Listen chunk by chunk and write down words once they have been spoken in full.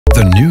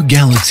The new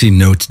Galaxy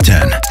Note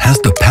 10 has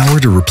the power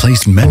to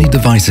replace many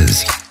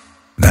devices.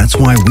 That's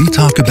why we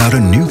talk about a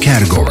new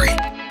category,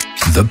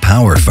 the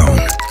Powerphone.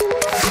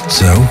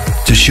 So,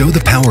 to show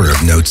the power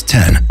of Note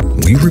 10,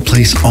 we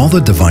replace all the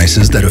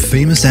devices that a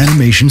famous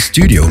animation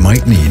studio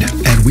might need,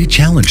 and we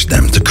challenge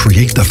them to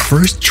create the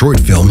first short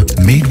film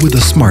made with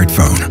a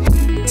smartphone.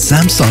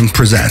 Samsung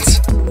presents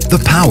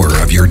The Power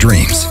of Your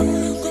Dreams.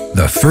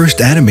 The first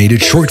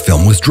animated short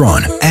film was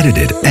drawn,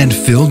 edited, and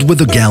filled with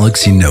the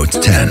Galaxy Note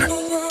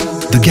 10.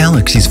 The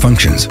Galaxy's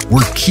functions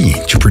were key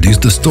to produce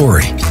the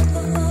story.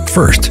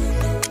 First,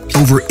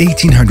 over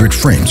 1,800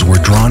 frames were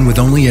drawn with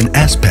only an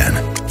S Pen,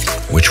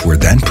 which were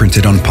then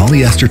printed on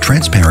polyester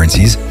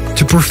transparencies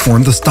to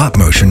perform the stop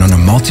motion on a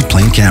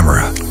multiplane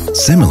camera,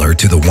 similar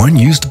to the one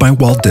used by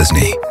Walt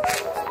Disney.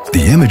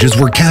 The images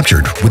were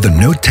captured with the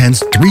Note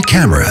 10's 3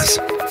 cameras: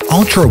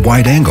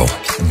 ultra-wide angle,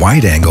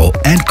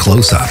 and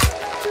close-up.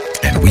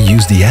 And we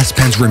used the S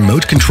Pen's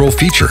remote control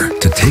feature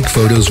to take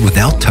photos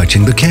without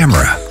touching the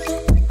camera.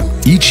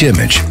 Each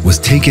image was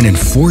taken in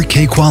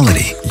 4K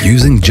quality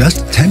using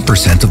just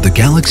 10% of the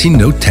Galaxy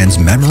Note 10's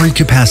memory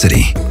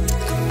capacity.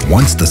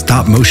 Once the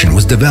stop motion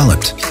was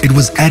developed, it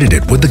was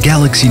edited with the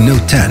Galaxy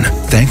Note 10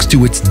 thanks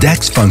to its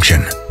DeX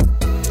function.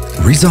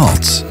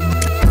 Results: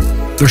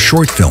 the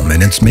short film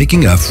and its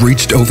making of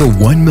reached over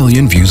 1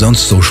 million views on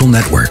social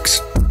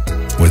networks,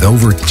 with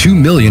over 2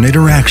 million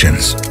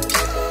interactions.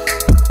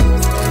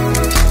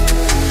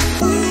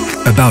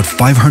 About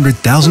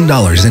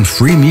 $500,000 in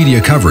free media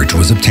coverage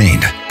was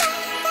obtained.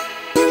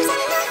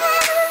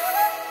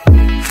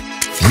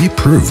 We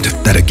proved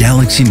that a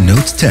Galaxy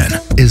Note 10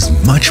 is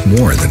much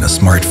more than a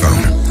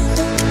smartphone.